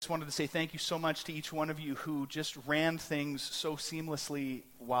wanted to say thank you so much to each one of you who just ran things so seamlessly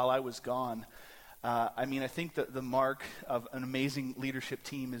while I was gone. I think that the mark of an amazing leadership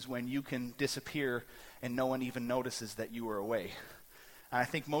team is when you can disappear and no one even notices that you were away. And I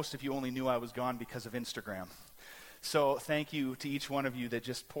think most of you only knew I was gone because of Instagram. So thank you to each one of you that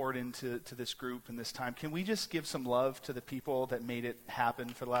just poured into this group in this time. Can we just give some love to the people that made it happen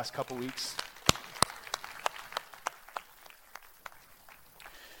for the last couple weeks?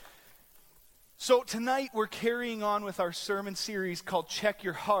 So tonight we're carrying on with our sermon series called Check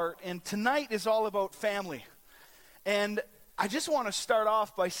Your Heart, and tonight is all about family. And I just want to start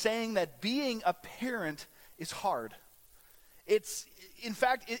off by saying that being a parent is hard. It's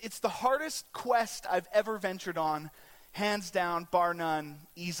the hardest quest I've ever ventured on, hands down, bar none,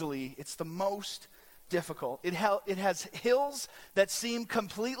 easily. It's the most difficult. It has hills that seem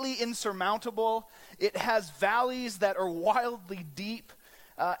completely insurmountable. It has valleys that are wildly deep.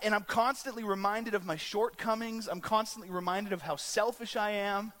 And I'm constantly reminded of my shortcomings. I'm constantly reminded of how selfish I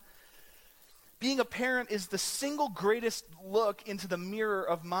am. Being a parent is the single greatest look into the mirror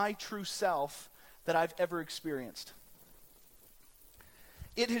of my true self that I've ever experienced.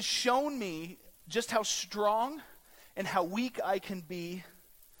 It has shown me just how strong and how weak I can be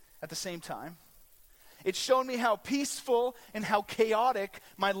at the same time. It's shown me how peaceful and how chaotic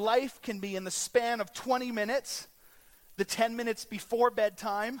my life can be in the span of 20 minutes. The 10 minutes before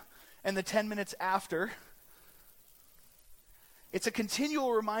bedtime and the 10 minutes after. It's a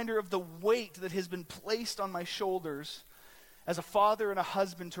continual reminder of the weight that has been placed on my shoulders as a father and a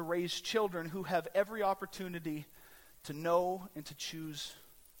husband to raise children who have every opportunity to know and to choose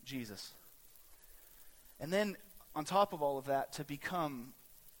Jesus. And then, on top of all of that, to become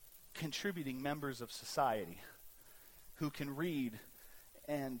contributing members of society who can read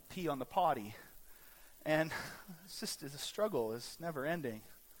and pee on the potty. And it's just a struggle. It's never ending.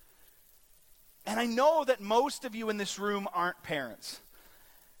 And I know that most of you in this room aren't parents.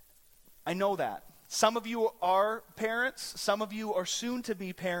 I know that. Some of you are parents. Some of you are soon to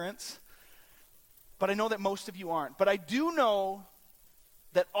be parents. But I know that most of you aren't. But I do know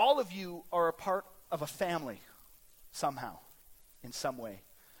that all of you are a part of a family somehow, in some way.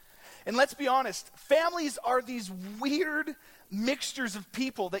 And let's be honest, families are these weird mixtures of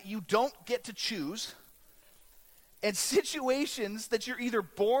people that you don't get to choose, and situations that you're either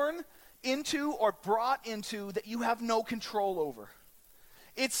born into or brought into that you have no control over.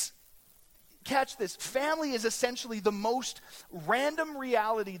 Catch this, family is essentially the most random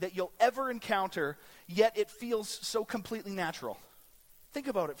reality that you'll ever encounter, yet it feels so completely natural. Think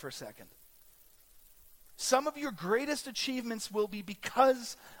about it for a second. Some of your greatest achievements will be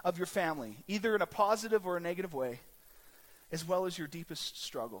because of your family, either in a positive or a negative way, as well as your deepest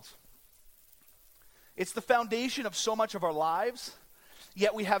struggles. It's the foundation of so much of our lives,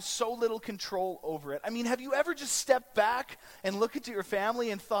 yet we have so little control over it. I mean, have you ever just stepped back and looked at your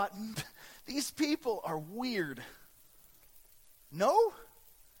family and thought, these people are weird? No?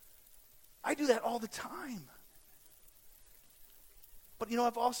 I do that all the time. But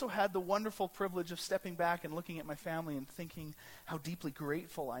I've also had the wonderful privilege of stepping back and looking at my family and thinking how deeply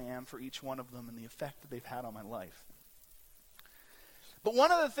grateful I am for each one of them and the effect that they've had on my life. But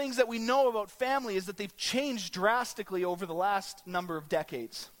one of the things that we know about family is that they've changed drastically over the last number of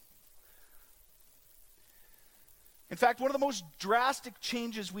decades. In fact, one of the most drastic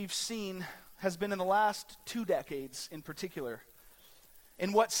changes we've seen has been in the last 2 decades in particular,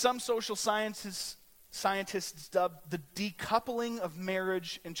 in what some social scientists dub the decoupling of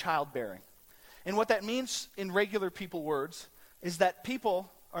marriage and childbearing. And what that means in regular people words is that people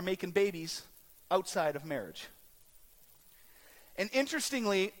are making babies outside of marriage. And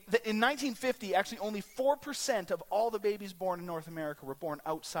interestingly, in 1950, actually only 4% of all the babies born in North America were born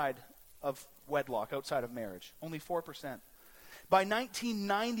outside of wedlock, outside of marriage. Only 4%. By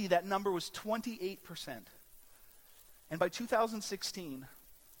 1990, that number was 28%. And by 2016,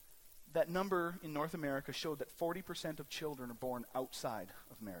 that number in North America showed that 40% of children are born outside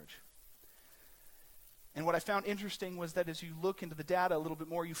of marriage. And what I found interesting was that as you look into the data a little bit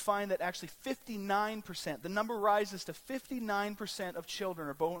more, you find that actually 59%, the number rises to 59% of children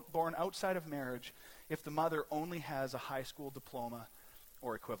are born outside of marriage if the mother only has a high school diploma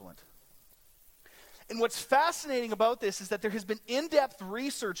or equivalent. And what's fascinating about this is that there has been in-depth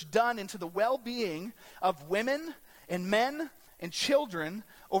research done into the well-being of women and men and children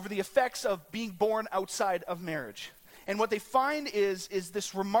over the effects of being born outside of marriage. And what they find is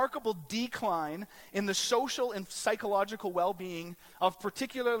this remarkable decline in the social and psychological well-being of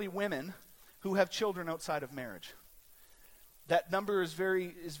particularly women who have children outside of marriage. That number is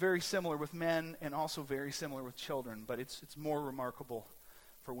very similar with men and also very similar with children, but it's more remarkable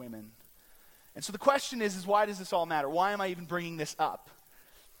for women. And so the question is why does this all matter? Why am I even bringing this up?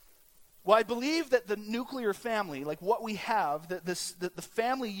 Well, I believe that the nuclear family, like what we have, the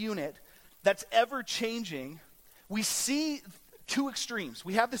family unit that's ever changing, we see two extremes.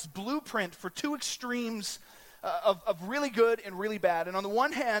 We have this blueprint for two extremes of really good and really bad. And on the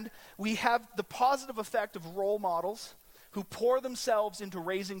one hand, we have the positive effect of role models who pour themselves into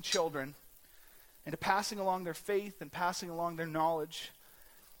raising children, into passing along their faith and passing along their knowledge,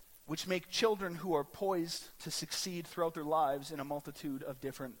 which make children who are poised to succeed throughout their lives in a multitude of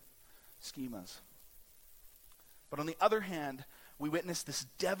different schemas. But on the other hand, we witness this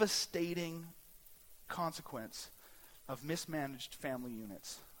devastating consequence of mismanaged family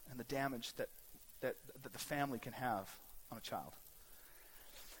units and the damage that the family can have on a child.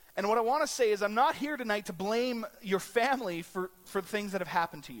 And what I want to say is I'm not here tonight to blame your family for things that have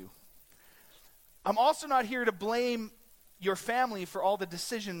happened to you. I'm also not here to blame your family for all the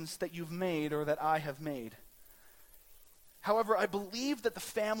decisions that you've made or that I have made. However, I believe that the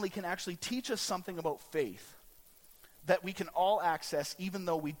family can actually teach us something about faith that we can all access, even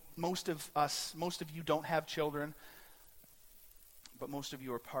though most of you don't have children, but most of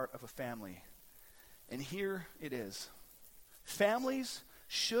you are part of a family. And here it is. Families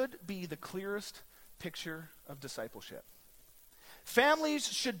should be the clearest picture of discipleship. Families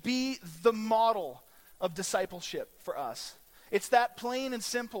should be the model of discipleship for us. It's that plain and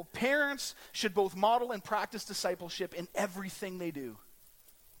simple. Parents should both model and practice discipleship in everything they do.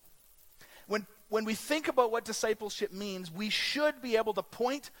 When we think about what discipleship means, we should be able to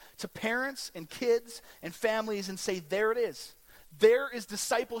point to parents and kids and families and say, there it is. There is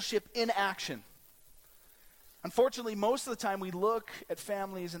discipleship in action. Unfortunately, most of the time we look at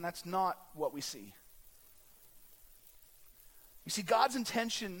families and that's not what we see. You see, God's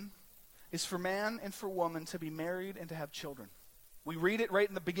intention is for man and for woman to be married and to have children. We read it right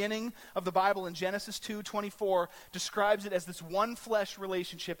in the beginning of the Bible in Genesis 2:24, describes it as this one flesh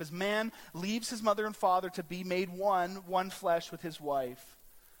relationship as man leaves his mother and father to be made one flesh with his wife.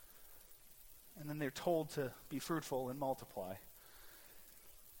 And then they're told to be fruitful and multiply.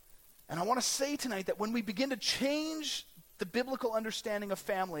 And I want to say tonight that when we begin to change the biblical understanding of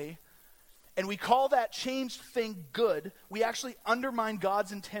family, and we call that changed thing good, we actually undermine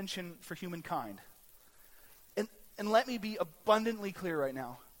God's intention for humankind. And let me be abundantly clear right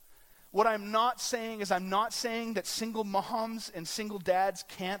now. What I'm not saying is I'm not saying that single moms and single dads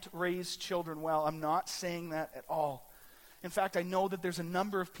can't raise children well. I'm not saying that at all. In fact, I know that there's a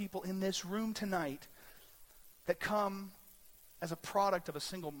number of people in this room tonight that come as a product of a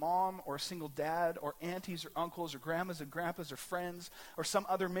single mom or a single dad or aunties or uncles or grandmas and grandpas or friends or some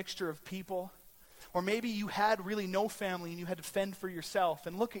other mixture of people. Or maybe you had really no family and you had to fend for yourself.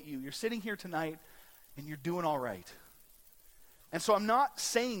 And look at you. You're sitting here tonight and you're doing all right. And so I'm not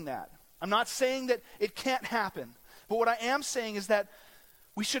saying that. I'm not saying that it can't happen. But what I am saying is that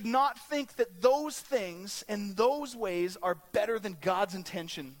we should not think that those things and those ways are better than God's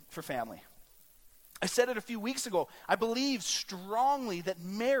intention for family. I said it a few weeks ago. I believe strongly that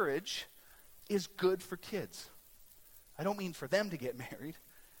marriage is good for kids. I don't mean for them to get married.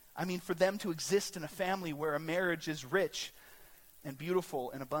 I mean for them to exist in a family where a marriage is rich and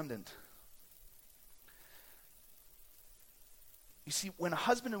beautiful and abundant. You see, when a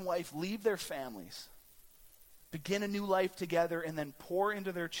husband and wife leave their families, begin a new life together, and then pour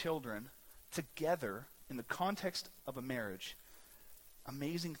into their children together in the context of a marriage,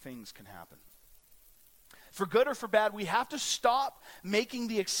 amazing things can happen. For good or for bad, we have to stop making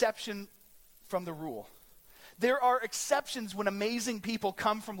the exception from the rule. There are exceptions when amazing people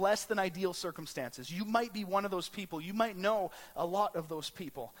come from less than ideal circumstances. You might be one of those people. You might know a lot of those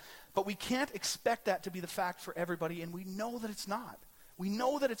people. But we can't expect that to be the fact for everybody, and we know that it's not. We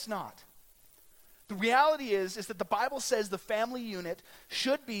know that it's not. The reality is that the Bible says the family unit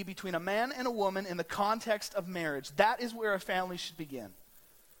should be between a man and a woman in the context of marriage. That is where a family should begin.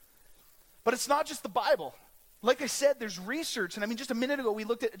 But it's not just the Bible. Like I said, there's research, and just a minute ago we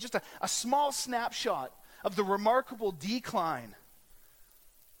looked at just a small snapshot of the remarkable decline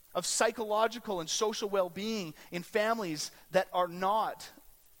of psychological and social well-being in families that are not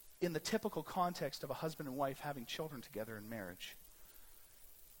in the typical context of a husband and wife having children together in marriage.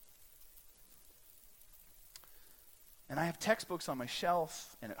 And I have textbooks on my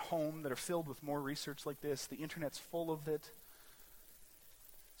shelf and at home that are filled with more research like this. The internet's full of it.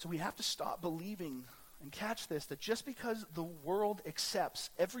 So we have to stop believing, and catch this, that just because the world accepts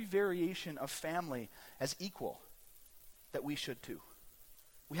every variation of family as equal, that we should too.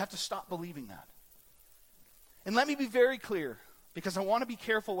 We have to stop believing that. And let me be very clear, because I want to be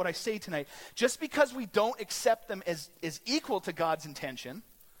careful what I say tonight. Just because we don't accept them as equal to God's intention,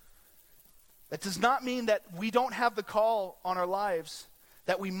 That does not mean that we don't have the call on our lives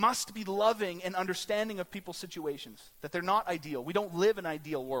that we must be loving and understanding of people's situations, that they're not ideal. We don't live in an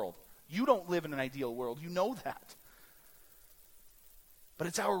ideal world. You don't live in an ideal world. You know that. But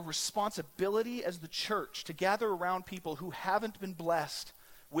it's our responsibility as the church to gather around people who haven't been blessed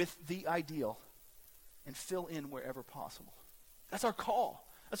with the ideal and fill in wherever possible. That's our call.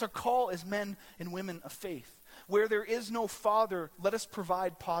 That's our call as men and women of faith. Where there is no father, let us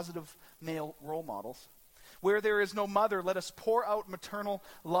provide positive male role models. Where there is no mother, let us pour out maternal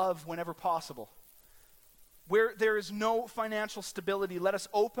love whenever possible. Where there is no financial stability, let us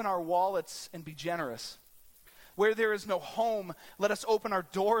open our wallets and be generous. Where there is no home, let us open our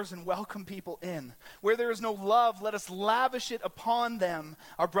doors and welcome people in. Where there is no love, let us lavish it upon them,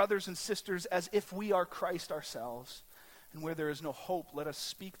 our brothers and sisters, as if we are Christ ourselves. And where there is no hope, let us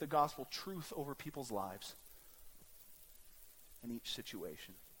speak the gospel truth over people's lives in each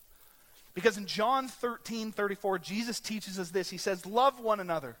situation. Because in John 13:34, Jesus teaches us this. He says, love one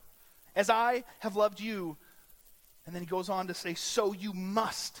another as I have loved you. And then he goes on to say, so you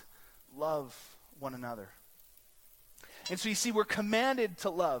must love one another. And so you see, we're commanded to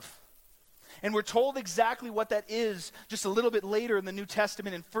love. And we're told exactly what that is just a little bit later in the New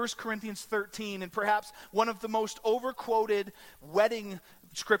Testament in 1 Corinthians 13, and perhaps one of the most overquoted wedding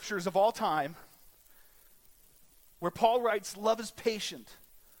scriptures of all time, where Paul writes, love is patient.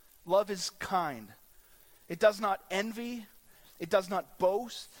 Love is kind. It does not envy. It does not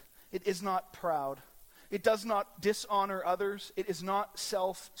boast. It is not proud. It does not dishonor others. It is not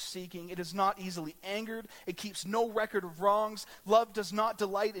self-seeking. It is not easily angered. It keeps no record of wrongs. Love does not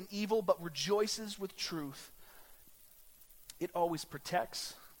delight in evil, but rejoices with truth. It always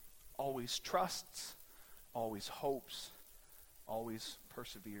protects, always trusts, always hopes, always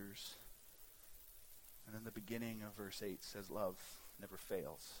perseveres. And then the beginning of verse 8 says, love never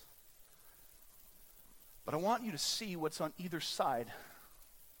fails. But I want you to see what's on either side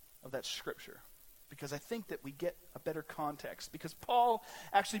of that scripture, because I think that we get a better context. Because Paul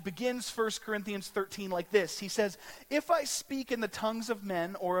actually begins 1 Corinthians 13 like this. He says, if I speak in the tongues of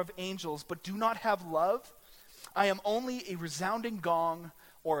men or of angels, but do not have love, I am only a resounding gong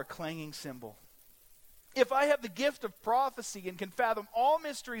or a clanging cymbal. If I have the gift of prophecy and can fathom all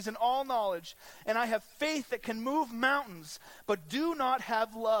mysteries and all knowledge, and I have faith that can move mountains, but do not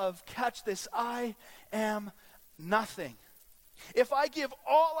have love, catch this, I am nothing. If I give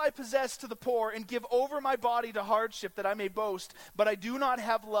all I possess to the poor and give over my body to hardship that I may boast, but I do not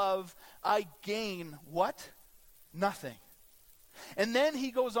have love, I gain what? Nothing. And then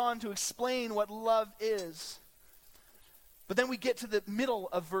he goes on to explain what love is. But then we get to the middle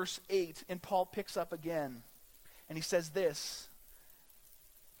of verse 8, and Paul picks up again, and he says this.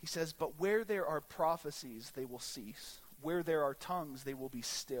 He says, but where there are prophecies, they will cease. Where there are tongues, they will be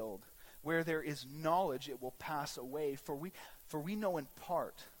stilled. Where there is knowledge, it will pass away. For we know in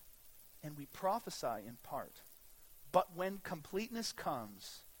part, and we prophesy in part. But when completeness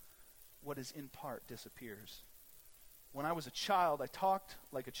comes, what is in part disappears. When I was a child, I talked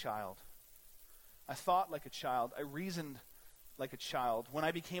like a child. I thought like a child. I reasoned like a child. When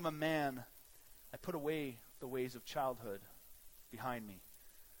I became a man, I put away the ways of childhood behind me.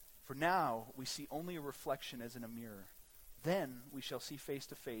 For now, we see only a reflection as in a mirror. Then we shall see face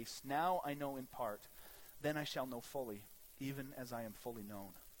to face. Now I know in part. Then I shall know fully, even as I am fully known.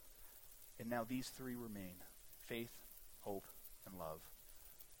 And now these three remain: faith, hope, and love.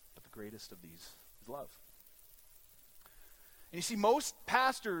 But the greatest of these is love. And you see, most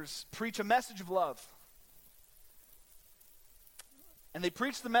pastors preach a message of love. And they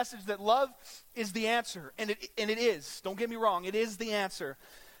preach the message that love is the answer. And it is. Don't get me wrong. It is the answer.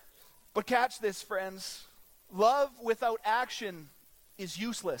 But catch this, friends. Love without action is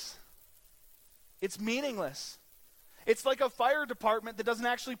useless. It's meaningless. It's like a fire department that doesn't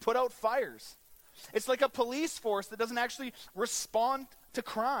actually put out fires. It's like a police force that doesn't actually respond to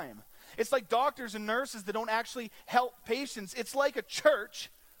crime. It's like doctors and nurses that don't actually help patients. It's like a church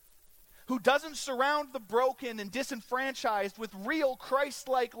who doesn't surround the broken and disenfranchised with real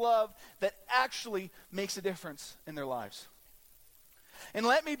Christ-like love that actually makes a difference in their lives. And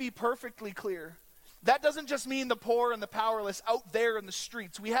let me be perfectly clear. That doesn't just mean the poor and the powerless out there in the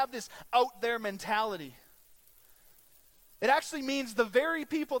streets. We have this out there mentality. It actually means the very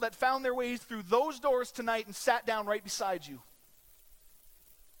people that found their ways through those doors tonight and sat down right beside you.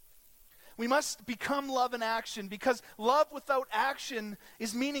 We must become love in action, because love without action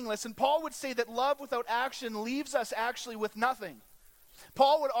is meaningless. And Paul would say that love without action leaves us actually with nothing.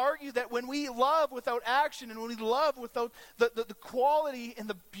 Paul would argue that when we love without action and when we love without the quality and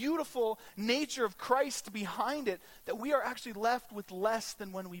the beautiful nature of Christ behind it, that we are actually left with less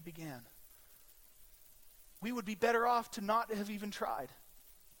than when we began. we would be better off to not have even tried.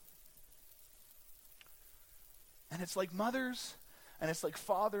 And it's like mothers and it's like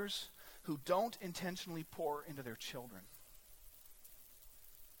fathers who don't intentionally pour into their children.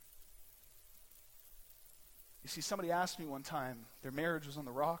 You see, somebody asked me one time, their marriage was on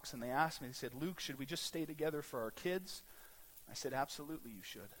the rocks, and they asked me, they said, Luke, should we just stay together for our kids? I said, absolutely you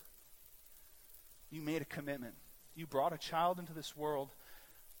should. You made a commitment. You brought a child into this world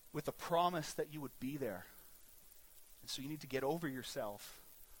with a promise that you would be there. And so you need to get over yourself,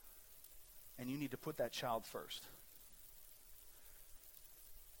 and you need to put that child first.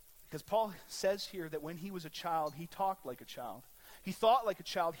 Because Paul says here that when he was a child, he talked like a child. He thought like a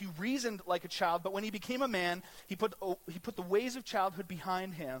child. He reasoned like a child. But when he became a man, he put the ways of childhood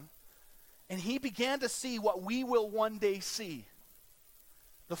behind him. And he began to see what we will one day see.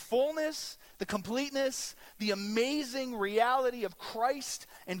 The fullness, the completeness, the amazing reality of Christ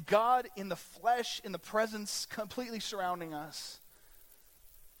and God in the flesh, in the presence, completely surrounding us.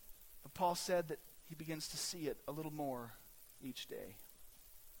 But Paul said that he begins to see it a little more each day.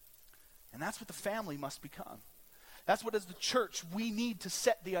 And that's what the family must become. That's what, as the church, we need to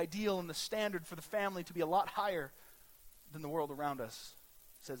set the ideal and the standard for the family to be a lot higher than the world around us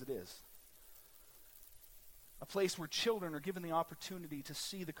says it is. A place where children are given the opportunity to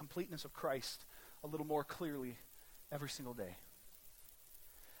see the completeness of Christ a little more clearly every single day.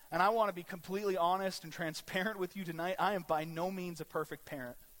 And I want to be completely honest and transparent with you tonight. I am by no means a perfect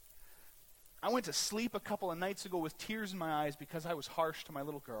parent. I went to sleep a couple of nights ago with tears in my eyes because I was harsh to my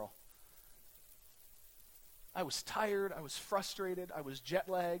little girl. I was tired, I was frustrated, I was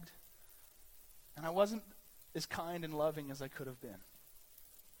jet-lagged, and I wasn't as kind and loving as I could have been.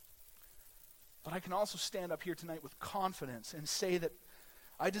 But I can also stand up here tonight with confidence and say that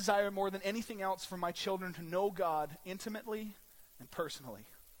I desire more than anything else for my children to know God intimately and personally.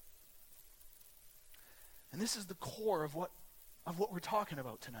 And this is the core of what we're talking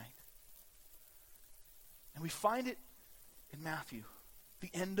about tonight. And we find it in Matthew. The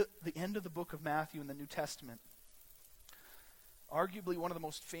end of the book of Matthew in the New Testament. Arguably one of the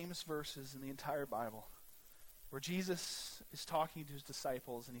most famous verses in the entire Bible, where Jesus is talking to his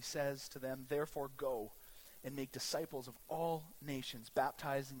disciples and he says to them, therefore go and make disciples of all nations,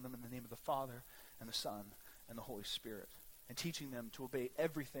 baptizing them in the name of the Father and the Son and the Holy Spirit, and teaching them to obey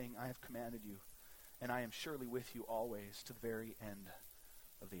everything I have commanded you, and I am surely with you always to the very end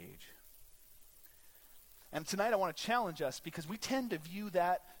of the age. And tonight I want to challenge us because we tend to view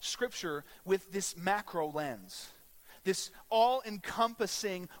that scripture with this macro lens, this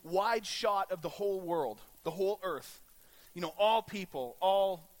all-encompassing wide shot of the whole world, the whole earth. You know, all people,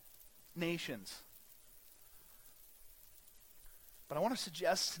 all nations. But I want to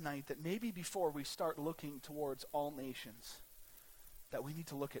suggest tonight that maybe before we start looking towards all nations, that we need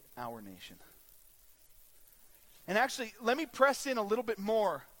to look at our nation. And actually, let me press in a little bit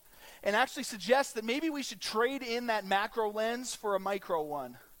more and actually suggest that maybe we should trade in that macro lens for a micro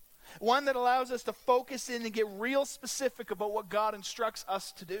one. One that allows us to focus in and get real specific about what God instructs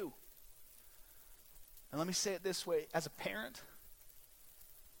us to do. And let me say it this way, as a parent,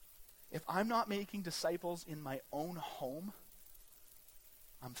 if I'm not making disciples in my own home,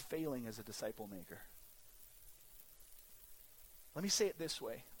 I'm failing as a disciple maker. Let me say it this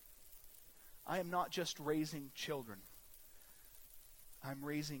way. I am not just raising children. I'm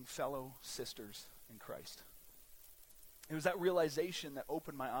raising fellow sisters in Christ. It was that realization that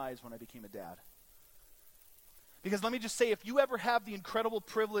opened my eyes when I became a dad. Because let me just say, if you ever have the incredible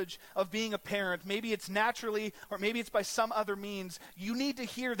privilege of being a parent, maybe it's naturally or maybe it's by some other means, you need to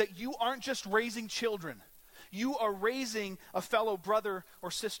hear that you aren't just raising children. You are raising a fellow brother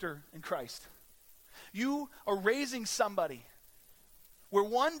or sister in Christ. You are raising somebody where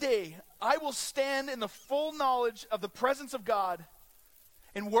one day I will stand in the full knowledge of the presence of God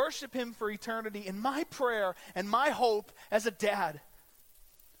and worship him for eternity. And my prayer and my hope as a dad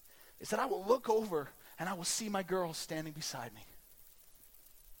is that I will look over and I will see my girl standing beside me.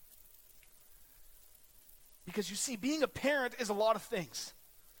 Because you see, being a parent is a lot of things.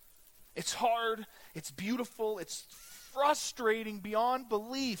 It's hard, it's beautiful, it's frustrating beyond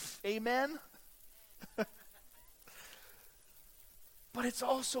belief. Amen? But it's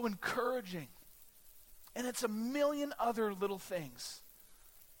also encouraging. And it's a million other little things.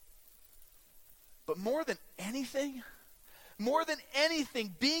 But more than anything,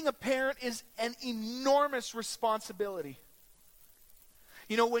 being a parent is an enormous responsibility.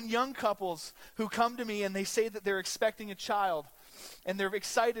 You know, when young couples who come to me and they say that they're expecting a child, and they're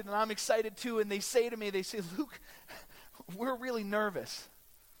excited, and I'm excited too, and they say, Luke, we're really nervous.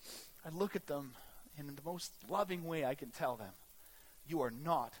 I look at them, and in the most loving way I can tell them, you are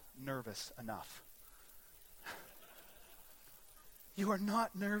not nervous enough. you are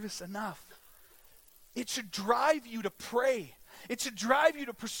not nervous enough. It should drive you to pray. It should drive you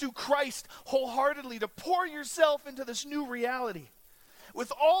to pursue Christ wholeheartedly, to pour yourself into this new reality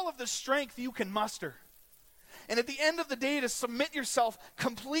with all of the strength you can muster. And at the end of the day, to submit yourself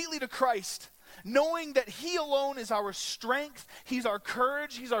completely to Christ, knowing that he alone is our strength, he's our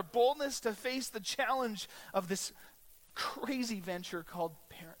courage, he's our boldness to face the challenge of this crazy venture called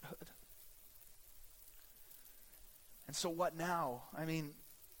parenthood. And so what now? I mean,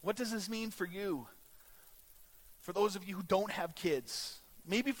 what does this mean for you? For those of you who don't have kids,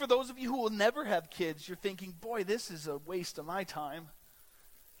 maybe for those of you who will never have kids, you're thinking, boy, this is a waste of my time.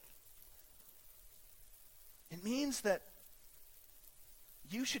 It means that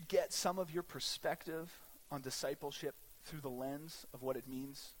you should get some of your perspective on discipleship through the lens of what it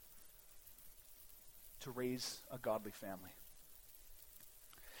means to raise a godly family.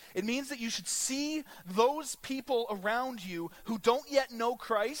 It means that you should see those people around you who don't yet know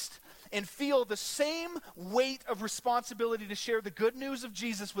Christ and feel the same weight of responsibility to share the good news of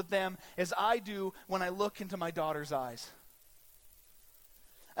Jesus with them as I do when I look into my daughter's eyes.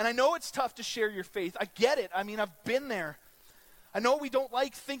 And I know it's tough to share your faith. I get it. I mean, I've been there. I know we don't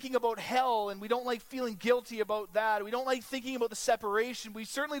like thinking about hell, and we don't like feeling guilty about that. We don't like thinking about the separation. We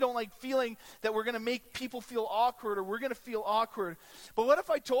certainly don't like feeling that we're going to make people feel awkward, or we're going to feel awkward. But what if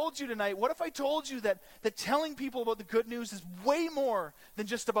I told you tonight, what if I told you that telling people about the good news is way more than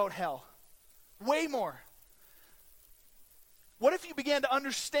just about hell? Way more. What if you began to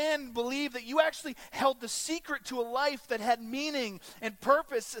understand and believe that you actually held the secret to a life that had meaning and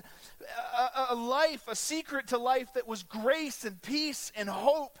purpose, a life, a secret to life that was grace and peace and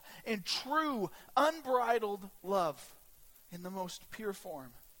hope and true, unbridled love in the most pure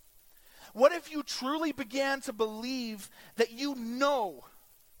form? What if you truly began to believe that you know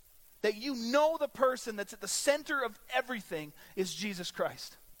the person that's at the center of everything is Jesus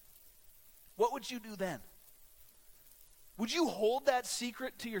Christ? What would you do then? Would you hold that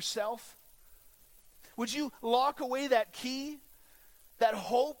secret to yourself? Would you lock away that key, that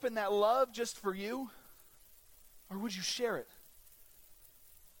hope and that love just for you? Or would you share it?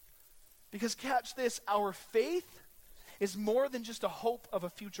 Because catch this, our faith is more than just a hope of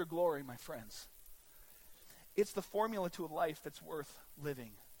a future glory, my friends. It's the formula to a life that's worth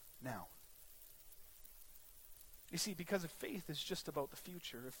living now. You see, because if faith is just about the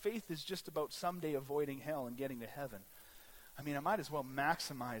future, if faith is just about someday avoiding hell and getting to heaven, I mean, I might as well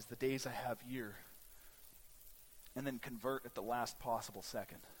maximize the days I have here and then convert at the last possible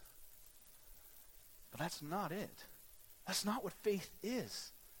second. But that's not it. That's not what faith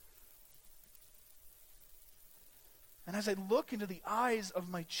is. And as I look into the eyes of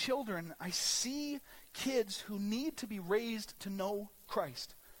my children, I see kids who need to be raised to know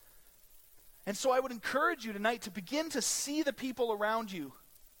Christ. And so I would encourage you tonight to begin to see the people around you.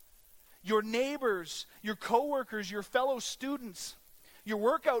 Your neighbors, your coworkers, your fellow students, your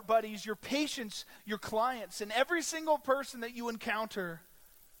workout buddies, your patients, your clients, and every single person that you encounter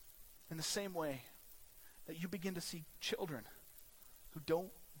in the same way that you begin to see children who do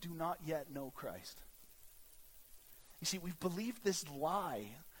not yet know Christ. You see, we've believed this lie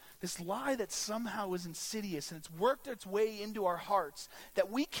that somehow is insidious, and it's worked its way into our hearts, that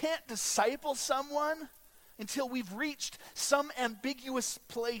we can't disciple someone until we've reached some ambiguous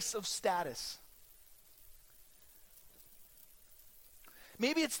place of status.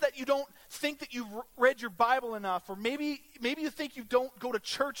 Maybe it's that you don't think that you've read your Bible enough, or maybe you think you don't go to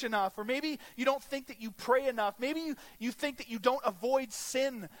church enough, or maybe you don't think that you pray enough. Maybe you think that you don't avoid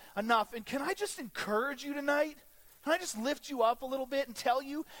sin enough. And can I just encourage you tonight? Can I just lift you up a little bit and tell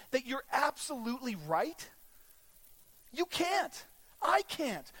you that you're absolutely right? You can't. I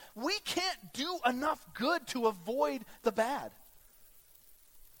can't. We can't do enough good to avoid the bad.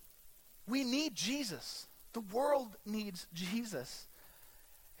 We need Jesus. The world needs Jesus.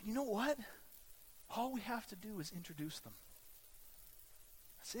 And you know what? All we have to do is introduce them.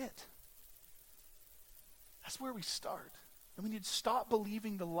 That's it. That's where we start. And we need to stop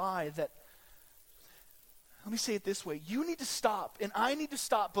believing the lie that, let me say it this way, you need to stop, and I need to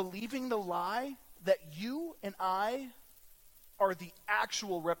stop believing the lie that you and I are the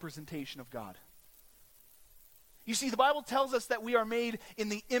actual representation of God. You see, the Bible tells us that we are made in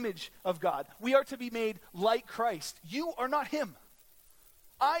the image of God. We are to be made like Christ. You are not him.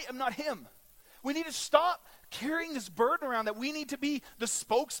 I am not him. We need to stop carrying this burden around that we need to be the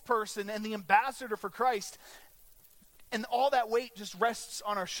spokesperson and the ambassador for Christ, and all that weight just rests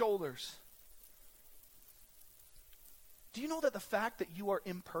on our shoulders. Do you know that the fact that you are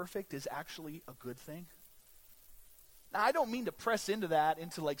imperfect is actually a good thing? Now, I don't mean to press into that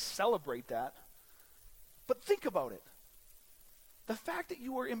and to celebrate that, but think about it. The fact that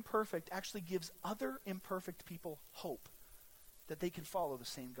you are imperfect actually gives other imperfect people hope that they can follow the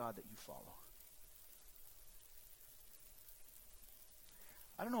same God that you follow.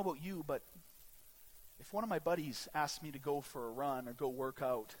 I don't know about you, but if one of my buddies asks me to go for a run or go work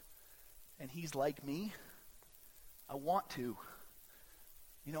out, and he's like me, I want to.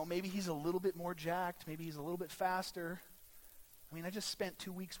 You know, maybe he's a little bit more jacked, maybe he's a little bit faster. I mean, I just spent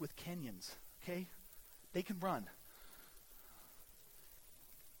 2 weeks with Kenyans, okay? They can run.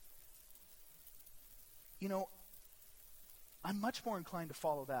 You know, I'm much more inclined to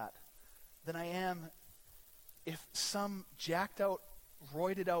follow that than I am if some jacked out,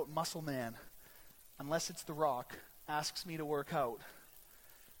 roided out muscle man, unless it's The Rock, asks me to work out.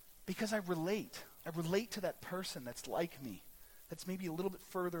 Because I relate. I relate to that person that's like me, that's maybe a little bit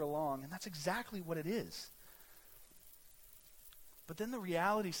further along, and that's exactly what it is. But then the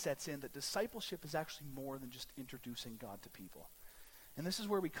reality sets in that discipleship is actually more than just introducing God to people. And this is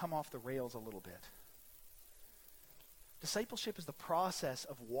where we come off the rails a little bit. Discipleship is the process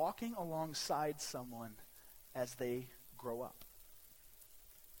of walking alongside someone as they grow up.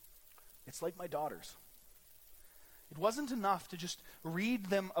 It's like my daughters. It wasn't enough to just read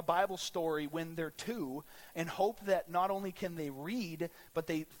them a Bible story when they're 2 and hope that not only can they read, but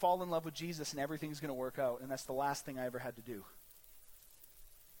they fall in love with Jesus and everything's going to work out. And that's the last thing I ever had to do.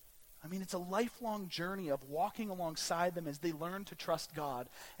 I mean, it's a lifelong journey of walking alongside them as they learn to trust God,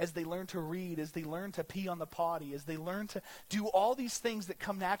 as they learn to read, as they learn to pee on the potty, as they learn to do all these things that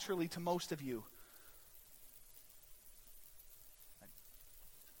come naturally to most of you.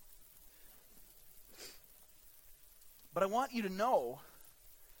 But I want you to know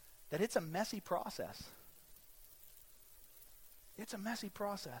that it's a messy process. It's a messy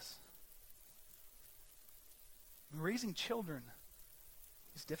process. Raising children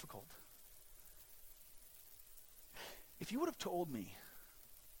is difficult. If you would have told me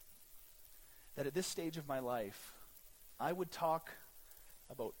that at this stage of my life, I would talk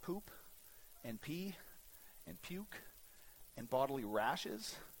about poop and pee and puke and bodily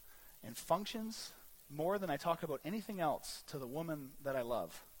rashes and functions more than I talk about anything else to the woman that I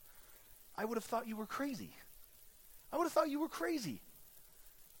love, I would have thought you were crazy. I would have thought you were crazy.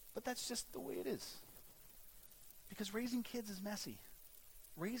 But that's just the way it is. Because raising kids is messy.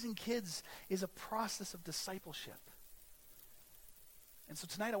 Raising kids is a process of discipleship. And so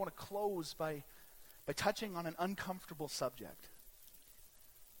tonight I want to close by touching on an uncomfortable subject.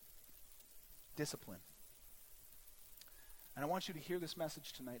 Discipline. And I want you to hear this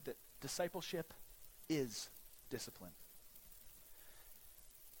message tonight that discipleship is discipline.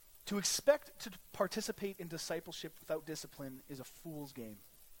 To expect to participate in discipleship without discipline is a fool's game.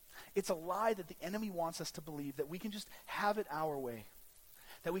 It's a lie that the enemy wants us to believe, that we can just have it our way,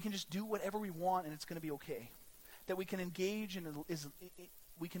 that we can just do whatever we want and it's going to be okay, that we can engage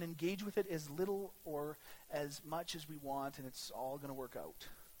with it as little or as much as we want and it's all going to work out.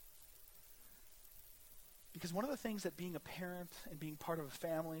 Because one of the things that being a parent and being part of a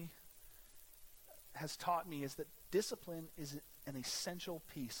family has taught me is that discipline is an essential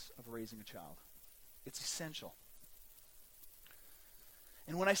piece of raising a child. It's essential.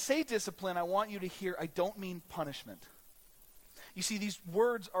 And when I say discipline, I want you to hear, I don't mean punishment. You see, these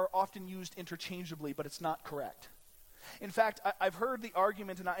words are often used interchangeably, but it's not correct. In fact, I've heard the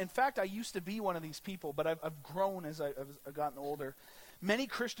argument, and I used to be one of these people, but I've grown as I've gotten older. Many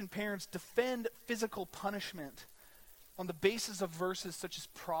Christian parents defend physical punishment on the basis of verses such as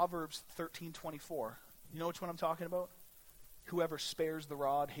Proverbs 13:24. You know which one I'm talking about? Whoever spares the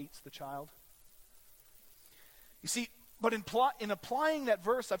rod hates the child. You see, but in applying that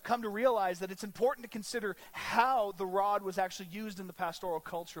verse, I've come to realize that it's important to consider how the rod was actually used in the pastoral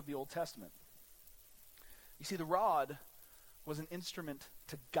culture of the Old Testament. You see, the rod was an instrument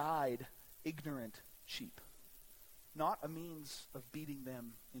to guide ignorant sheep, not a means of beating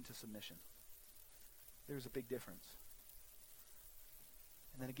them into submission. There's a big difference.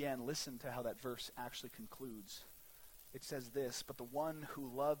 And then again, listen to how that verse actually concludes. It says this, but the one who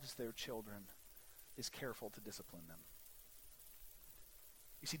loves their children is careful to discipline them.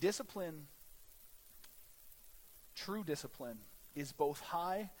 You see, discipline, true discipline, is both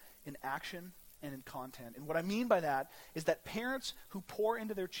high in action and in content. And what I mean by that is that parents who pour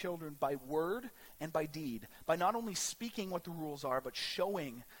into their children by word and by deed, by not only speaking what the rules are, but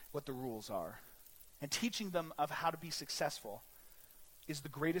showing what the rules are, and teaching them of how to be successful, is the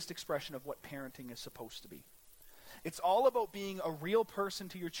greatest expression of what parenting is supposed to be. It's all about being a real person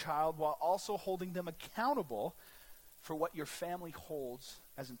to your child while also holding them accountable for what your family holds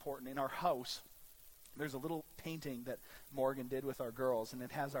as important. In our house, there's a little painting that Morgan did with our girls, and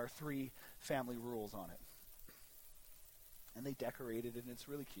it has our 3 family rules on it. And they decorated it, and it's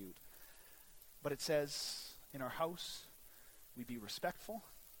really cute. But it says, in our house, we be respectful,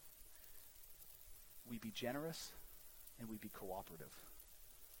 we be generous, and we be cooperative.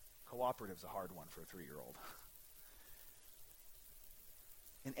 Cooperative's a hard one for a 3-year-old.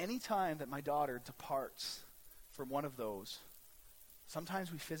 And any time that my daughter departs from one of those,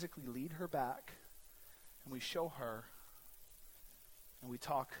 sometimes we physically lead her back, and we show her, and we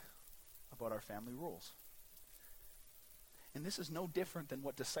talk about our family rules. And this is no different than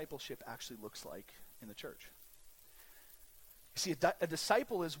what discipleship actually looks like in the church. You see, a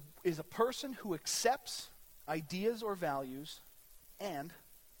disciple is a person who accepts ideas or values and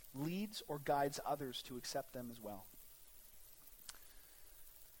leads or guides others to accept them as well.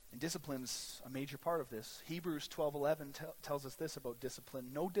 And discipline's a major part of this. Hebrews 12:11 tells us this about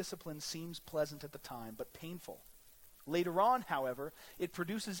discipline. No discipline seems pleasant at the time, but painful. Later on, however, it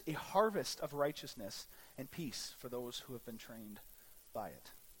produces a harvest of righteousness and peace for those who have been trained by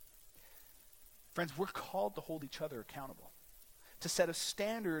it. Friends, we're called to hold each other accountable, to set a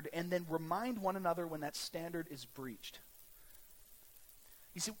standard and then remind one another when that standard is breached.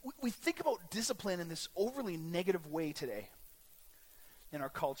 You see, we think about discipline in this overly negative way today in our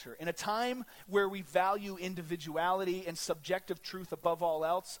culture. In a time where we value individuality and subjective truth above all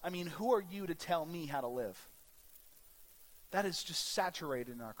else, I mean, who are you to tell me how to live? That is just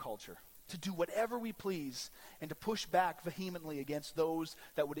saturated in our culture, to do whatever we please and to push back vehemently against those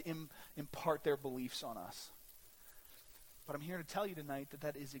that would impart their beliefs on us. But I'm here to tell you tonight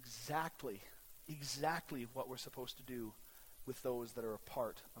that is exactly what we're supposed to do with those that are a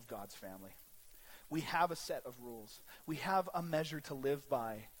part of God's family. We have a set of rules. We have a measure to live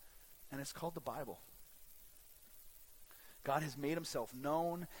by, and it's called the Bible. God has made himself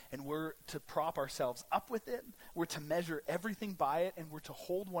known, and we're to prop ourselves up with it. We're to measure everything by it, and we're to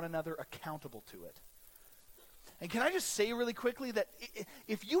hold one another accountable to it. And can I just say really quickly that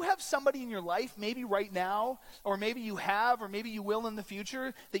if you have somebody in your life, maybe right now, or maybe you have, or maybe you will in the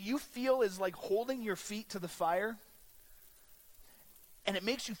future, that you feel is like holding your feet to the fire, and it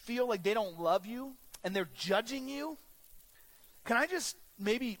makes you feel like they don't love you, and they're judging you, can I just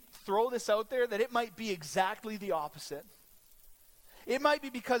maybe throw this out there that it might be exactly the opposite? It might be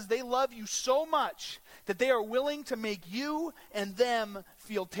because they love you so much that they are willing to make you and them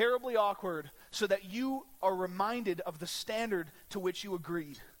feel terribly awkward so that you are reminded of the standard to which you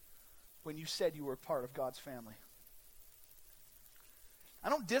agreed when you said you were part of God's family. I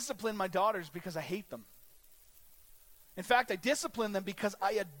don't discipline my daughters because I hate them. In fact, I discipline them because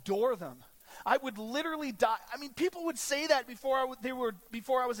I adore them. I would literally die. I mean, people would say that before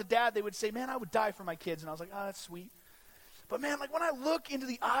I was a dad. They would say, "Man, I would die for my kids." And I was like, "Oh, that's sweet." But man, like when I look into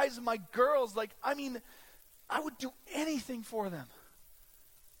the eyes of my girls, like, I mean, I would do anything for them.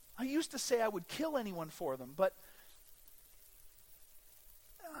 I used to say I would kill anyone for them, but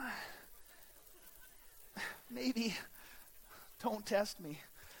maybe don't test me.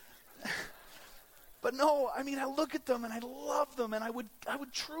 But no, I mean, I look at them and I love them, and I would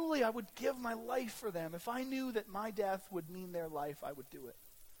give my life for them. If I knew that my death would mean their life, I would do it.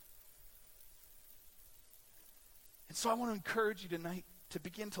 And so I want to encourage you tonight to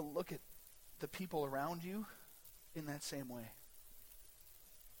begin to look at the people around you in that same way.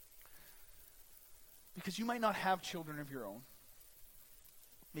 Because you might not have children of your own.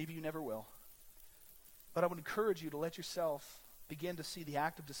 Maybe you never will. But I would encourage you to let yourself begin to see the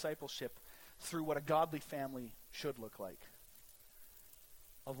act of discipleship through what a godly family should look like.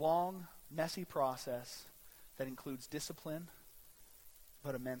 A long, messy process that includes discipline,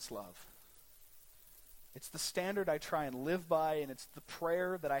 but immense love. It's the standard I try and live by, and it's the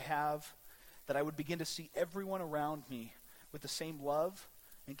prayer that I have, that I would begin to see everyone around me with the same love,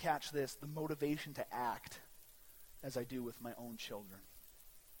 and catch this, the motivation to act as I do with my own children.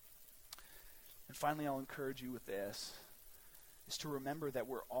 And finally, I'll encourage you with this, is to remember that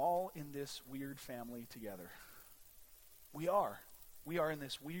we're all in this weird family together. We are. We are in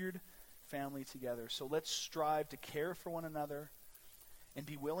this weird family together. So let's strive to care for one another and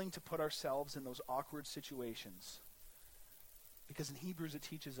be willing to put ourselves in those awkward situations. Because in Hebrews it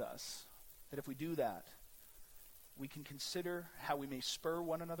teaches us that if we do that, we can consider how we may spur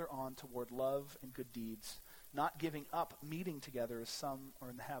one another on toward love and good deeds, not giving up meeting together as some are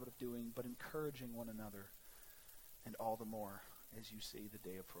in the habit of doing, but encouraging one another, and all the more as you see the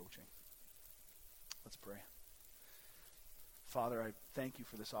day approaching. Let's pray. Father, I thank you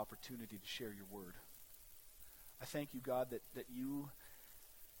for this opportunity to share your word. I thank you, God, that you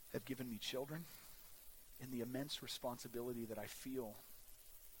have given me children, and the immense responsibility that I feel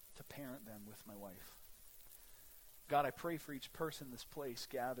to parent them with my wife. God, I pray for each person in this place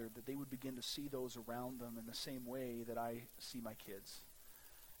gathered that they would begin to see those around them in the same way that I see my kids.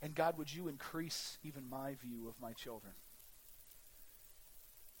 And God, would you increase even my view of my children?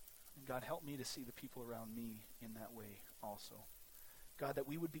 And God, help me to see the people around me in that way also. God, that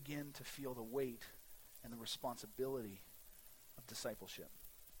we would begin to feel the weight and the responsibility of discipleship.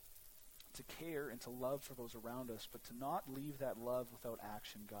 To care and to love for those around us, but to not leave that love without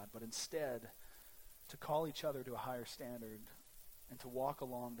action, God, but instead to call each other to a higher standard and to walk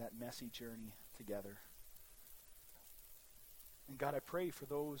along that messy journey together. And God, I pray for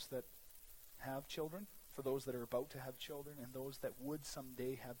those that have children, for those that are about to have children, and those that would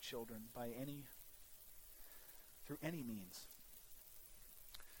someday have children through any means.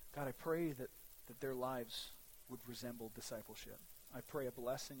 God, I pray that their lives would resemble discipleship. I pray a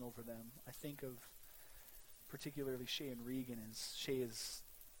blessing over them. I think of particularly Shay and Regan, as Shay is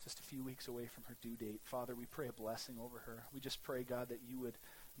just a few weeks away from her due date. Father, we pray a blessing over her. We just pray, God, that you would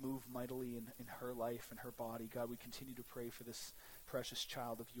move mightily in her life and her body. God, we continue to pray for this precious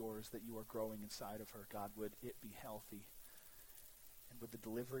child of yours that you are growing inside of her. God, would it be healthy? And would the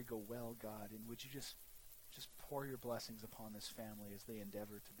delivery go well, God? And would you just pour your blessings upon this family as they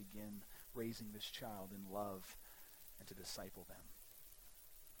endeavor to begin raising this child in love and to disciple them.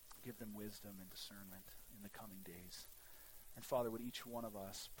 Give them wisdom and discernment in the coming days. And Father, would each one of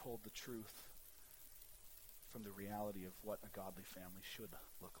us pull the truth from the reality of what a godly family should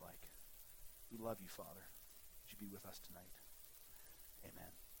look like. We love you, Father. Would you be with us tonight?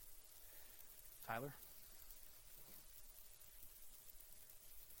 Amen. Tyler?